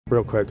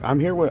real quick. I'm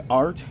here with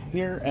Art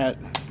here at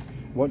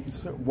what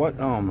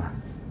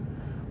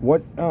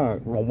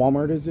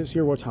Walmart is this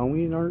here? What town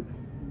we in, Art?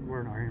 We're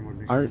in Ironwood,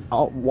 Michigan.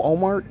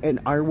 Walmart in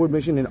Ironwood,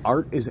 Michigan, and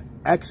Art is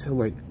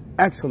excellent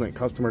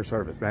customer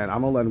service, man. I'm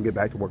gonna let him get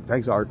back to work.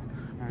 Thanks, Art.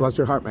 Right. Bless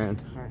your heart, man.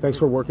 Right. Thanks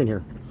for working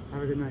here.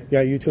 Have a good night.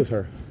 Yeah, you too,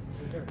 sir.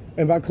 Sure.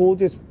 Am I cool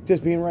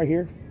just being right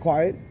here,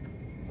 quiet?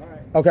 All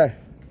right. Okay.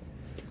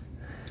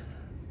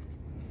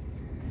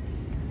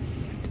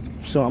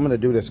 So I'm gonna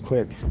do this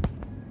quick.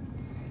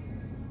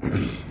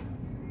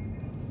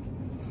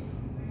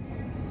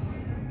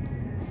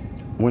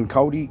 When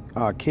Cody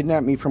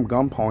kidnapped me from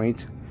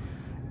gunpoint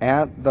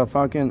at the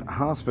fucking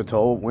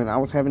hospital when I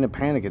was having a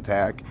panic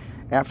attack,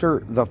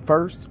 after the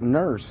first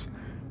nurse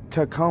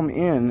to come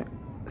in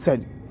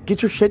said,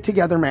 "Get your shit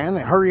together, man,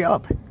 and hurry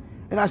up."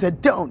 And I said,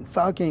 "Don't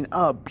fucking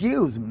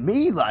abuse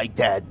me like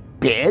that,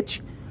 bitch."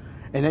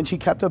 And then she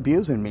kept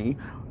abusing me,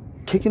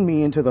 kicking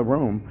me into the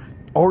room,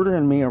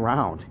 ordering me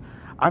around.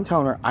 I'm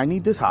telling her, I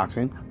need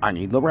Desoxin, I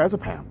need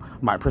lorazepam.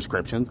 My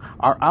prescriptions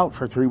are out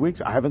for 3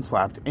 weeks. I haven't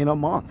slept in a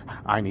month.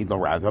 I need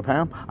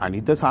lorazepam, I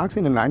need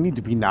Desoxin, and I need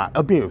to be not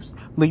abused.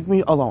 Leave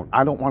me alone.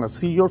 I don't want to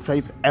see your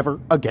face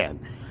ever again.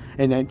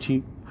 And then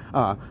she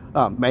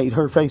made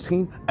her face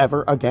scene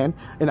ever again.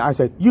 And I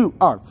said, "You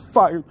are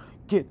fired.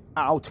 Get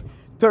out.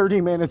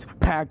 30 minutes.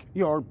 Pack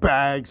your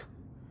bags."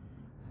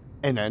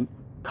 And then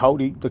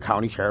Cody, the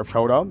county sheriff,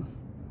 showed up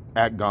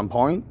at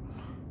gunpoint,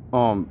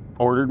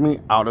 ordered me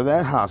out of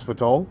that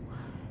hospital,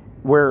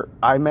 where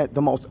I met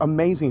the most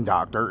amazing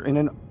doctor, and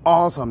an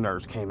awesome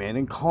nurse came in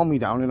and calmed me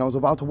down, and I was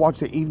about to watch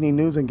the evening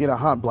news and get a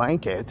hot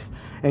blanket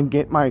and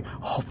get my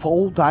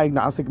full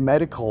diagnostic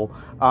medical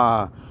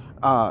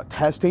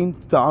testing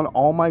done,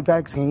 all my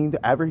vaccines,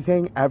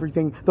 everything.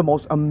 The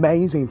most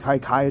amazing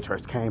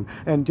psychiatrist came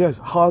and just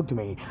hugged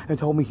me and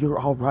told me, "You're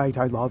all right,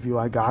 I love you,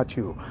 I got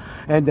you."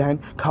 And then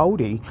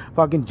Cody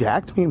fucking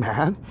jacked me,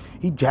 man.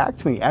 He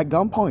jacked me at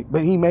gunpoint,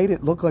 but he made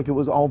it look like it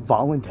was all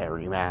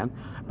voluntary, man.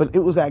 But it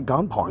was at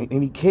gunpoint,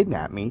 and he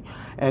kidnapped me,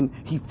 and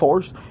he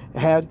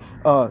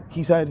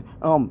he said,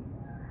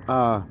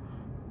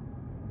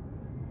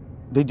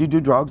 "Did you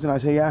do drugs?" And I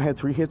said, "Yeah, I had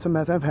 3 hits of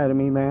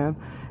methamphetamine, man."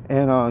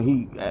 And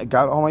he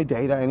got all my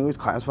data, and it was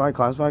classified.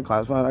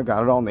 I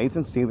got it all.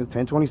 Nathan Stevens,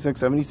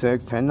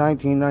 10/26/76,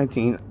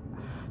 10/19/19,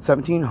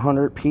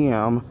 1700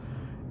 p.m.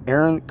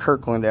 Aaron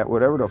Kirkland at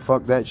whatever the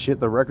fuck that shit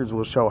the records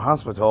will show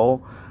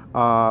hospital.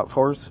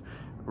 Force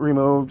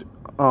removed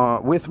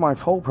with my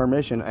full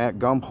permission at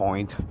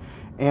gunpoint.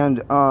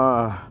 And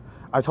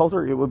I told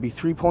her it would be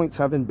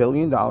 $3.7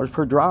 billion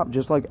per drop,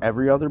 just like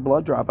every other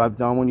blood drop I've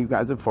done when you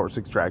guys have force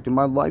extracted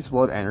my life's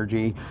blood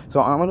energy. So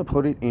I'm going to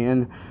put it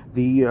in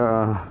the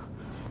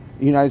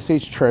United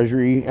States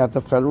Treasury at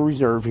the Federal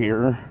Reserve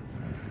here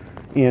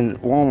in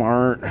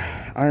Walmart,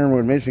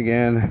 Ironwood,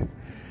 Michigan.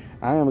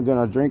 I am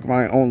going to drink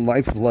my own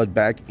lifeblood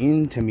back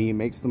into me. It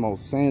makes the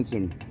most sense.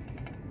 And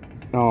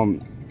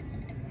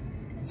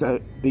so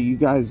you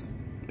guys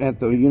at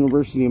the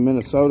University of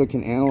Minnesota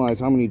can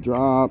analyze how many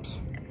drops.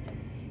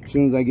 As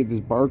soon as I get this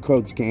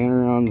barcode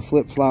scanner on the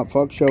flip-flop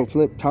fuck show,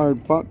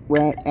 flip-tard fuck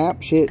rat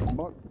app shit.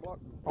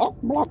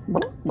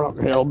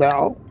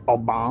 Hellbow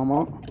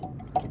Obama.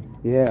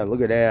 Yeah, look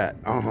at that.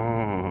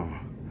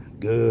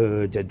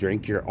 Good to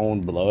drink your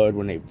own blood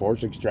when they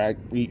force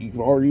extract for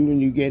you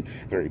and you get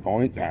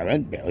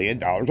 $3.7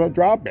 billion a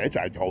drop, bitch.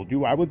 I told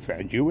you I would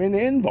send you an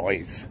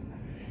invoice.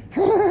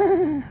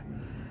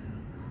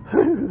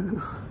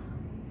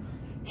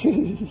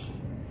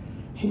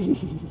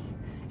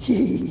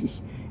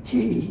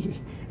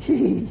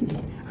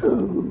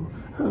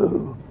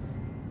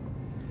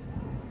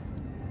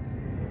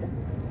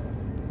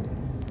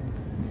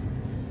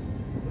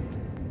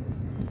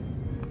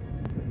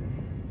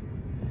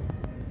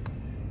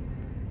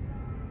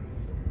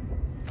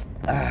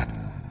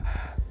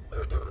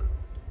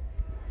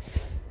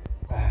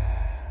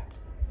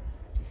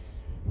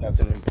 That's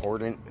an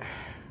important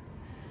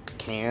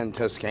can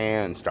to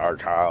scan, Star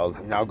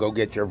Child. Now go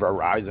get your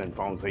Verizon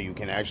phone so you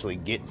can actually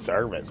get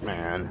service,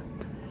 man.